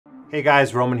Hey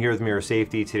guys, Roman here with MIRA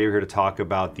Safety. Today we're here to talk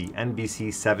about the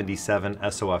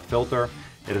NBC-77 SOF filter.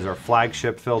 It is our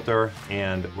flagship filter,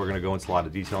 and we're going to go into a lot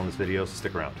of detail in this video, so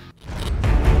stick around.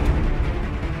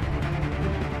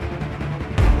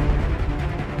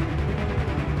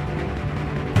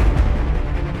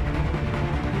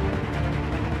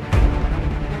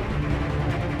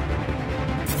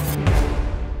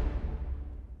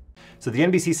 So the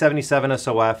NBC-77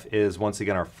 SOF is once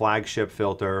again our flagship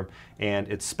filter, and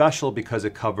it's special because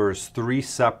it covers 3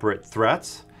 separate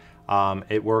threats.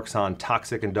 It works on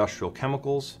toxic industrial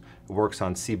chemicals, it works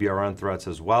on CBRN threats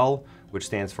as well, which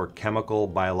stands for chemical,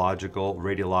 biological,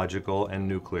 radiological, and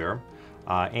nuclear.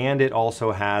 And it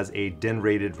also has a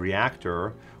DIN-rated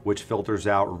reactor, which filters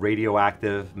out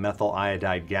radioactive methyl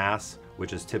iodide gas,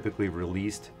 which is typically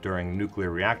released during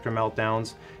nuclear reactor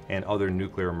meltdowns and other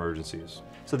nuclear emergencies.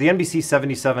 So the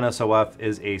NBC-77 SOF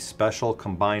is a special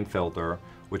combined filter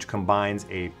which combines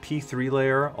a P3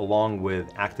 layer along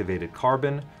with activated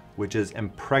carbon, which is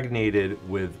impregnated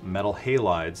with metal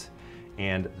halides,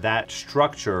 and that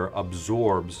structure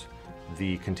absorbs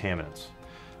the contaminants.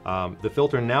 The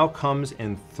filter now comes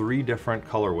in 3 different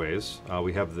colorways.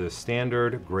 We have the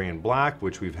standard gray and black,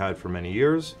 which we've had for many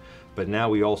years, but now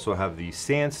we also have the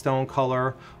sandstone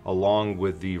color along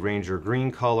with the Ranger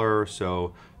Green color,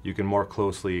 so you can more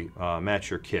closely match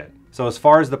your kit. So as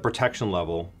far as the protection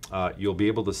level, you'll be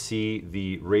able to see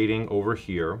the rating over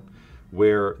here,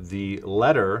 where the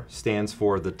letter stands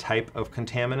for the type of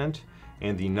contaminant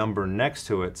and the number next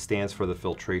to it stands for the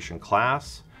filtration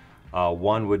class.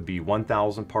 1 would be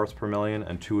 1,000 parts per million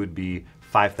and 2 would be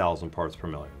 5,000 parts per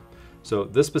million. So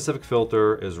this specific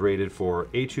filter is rated for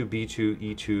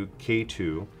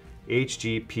A2B2E2K2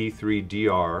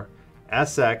 HGP3DR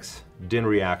SX DIN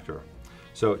reactor.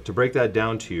 So to break that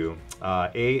down to you,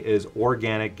 A is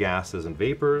organic gases and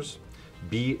vapors,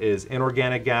 B is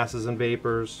inorganic gases and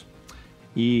vapors,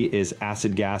 E is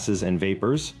acid gases and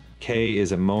vapors, K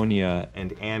is ammonia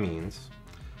and amines,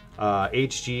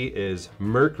 HG is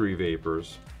mercury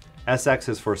vapors, SX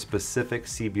is for specific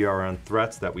CBRN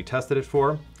threats that we tested it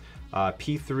for,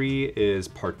 P3 is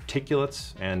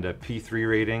particulates, and a P3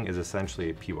 rating is essentially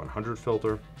a P100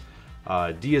 filter.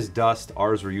 D is dust,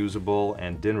 R is reusable,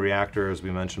 and DIN reactor, as we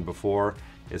mentioned before,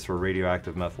 is for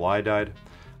radioactive methyl iodide.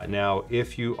 Now,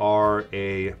 if you are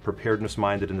a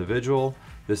preparedness-minded individual,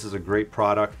 this is a great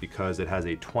product because it has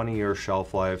a 20-year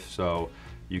shelf life, so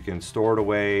you can store it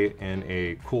away in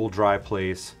a cool, dry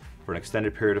place for an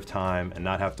extended period of time and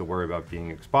not have to worry about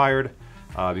being expired,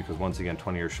 because once again,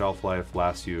 20-year shelf life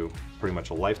lasts you pretty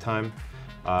much a lifetime.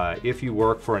 If you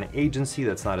work for an agency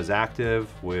that's not as active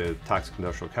with toxic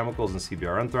industrial chemicals and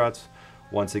CBRN threats,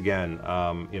 once again,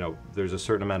 there's a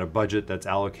certain amount of budget that's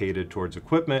allocated towards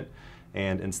equipment,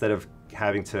 and instead of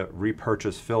having to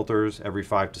repurchase filters every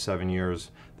 5 to 7 years,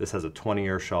 this has a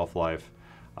 20-year shelf life,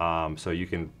 so you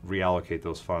can reallocate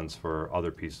those funds for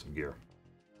other pieces of gear.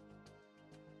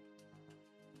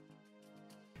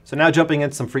 So now jumping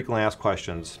into some frequently asked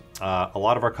questions. A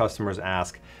lot of our customers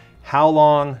ask, how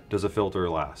long does a filter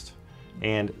last?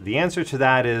 And the answer to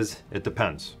that is, it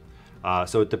depends.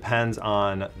 So it depends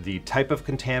on the type of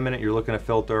contaminant you're looking to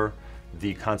filter,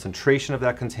 the concentration of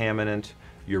that contaminant,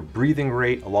 your breathing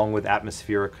rate, along with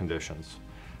atmospheric conditions.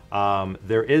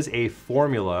 There is a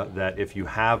formula that if you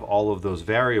have all of those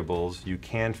variables, you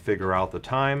can figure out the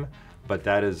time, but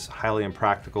that is highly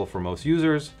impractical for most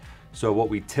users. So what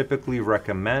we typically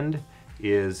recommend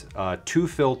is 2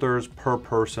 filters per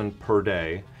person per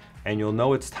day, and you'll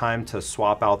know it's time to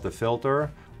swap out the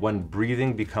filter when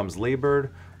breathing becomes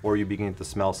labored or you begin to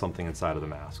smell something inside of the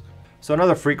mask. So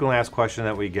another frequently asked question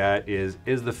that we get is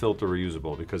the filter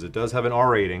reusable? Because it does have an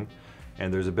R rating,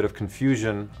 and there's a bit of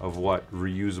confusion of what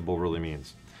reusable really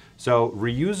means. So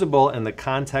reusable in the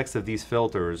context of these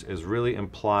filters is really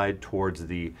implied towards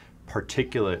the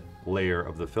particulate layer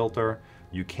of the filter.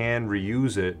 You can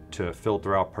reuse it to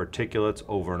filter out particulates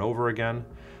over and over again.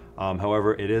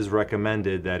 However, it is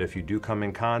recommended that if you do come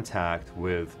in contact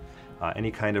with any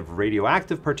kind of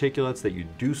radioactive particulates, that you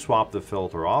do swap the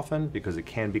filter often, because it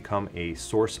can become a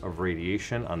source of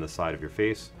radiation on the side of your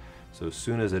face. So as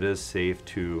soon as it is safe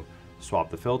to swap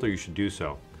the filter, you should do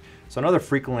so. So another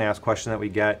frequently asked question that we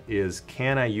get is,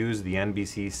 can I use the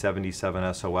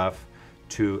NBC-77 SOF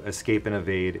to escape and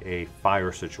evade a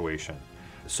fire situation?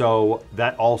 So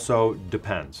that also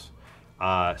depends.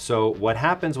 So what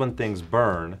happens when things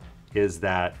burn is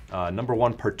that number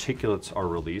 1, particulates are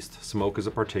released. Smoke is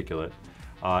a particulate.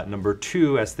 Number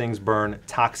 2, as things burn,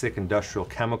 toxic industrial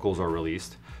chemicals are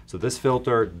released. So this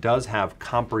filter does have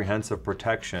comprehensive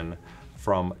protection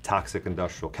from toxic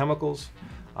industrial chemicals.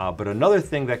 But another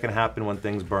thing that can happen when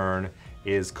things burn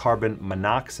is carbon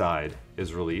monoxide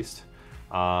is released,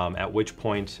 at which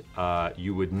point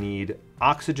you would need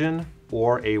oxygen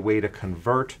or a way to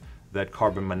convert that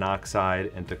carbon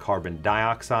monoxide into carbon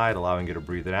dioxide, allowing you to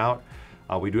breathe it out.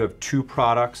 We do have two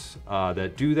products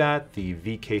that do that, the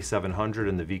VK700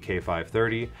 and the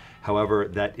VK530. However,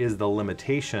 that is the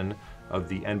limitation of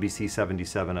the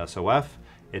NBC-77 SOF.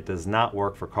 It does not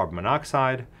work for carbon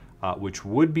monoxide, which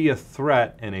would be a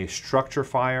threat in a structure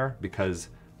fire because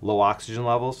low oxygen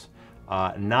levels.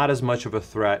 Not as much of a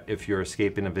threat if you're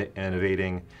escaping and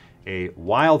evading a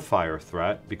wildfire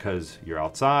threat because you're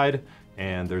outside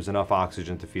and there's enough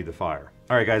oxygen to feed the fire.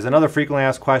 All right, guys, another frequently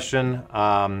asked question.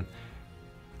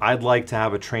 I'd like to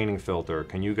have a training filter.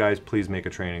 Can you guys please make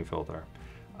a training filter?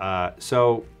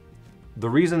 So the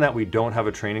reason that we don't have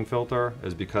a training filter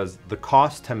is because the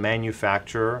cost to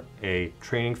manufacture a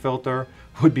training filter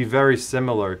would be very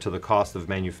similar to the cost of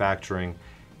manufacturing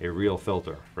a real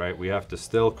filter, right? We have to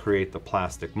still create the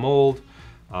plastic mold.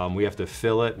 We have to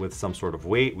fill it with some sort of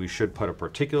weight. We should put a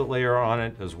particulate layer on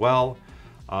it as well.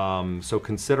 So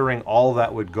considering all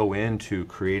that would go into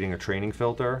creating a training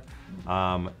filter,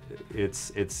 you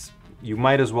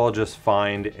might as well just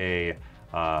find a,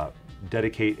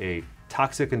 dedicate a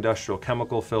toxic industrial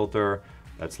chemical filter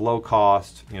that's low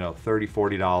cost, you know, $30,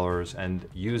 $40, and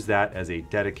use that as a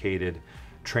dedicated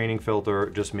training filter.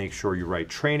 Just make sure you write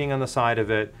training on the side of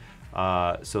it,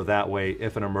 so that way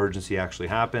if an emergency actually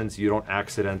happens, you don't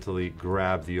accidentally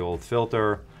grab the old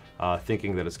filter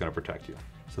thinking that it's going to protect you.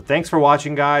 So thanks for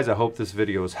watching, guys. I hope this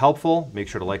video was helpful. Make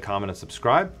sure to like, comment, and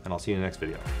subscribe, and I'll see you in the next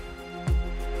video.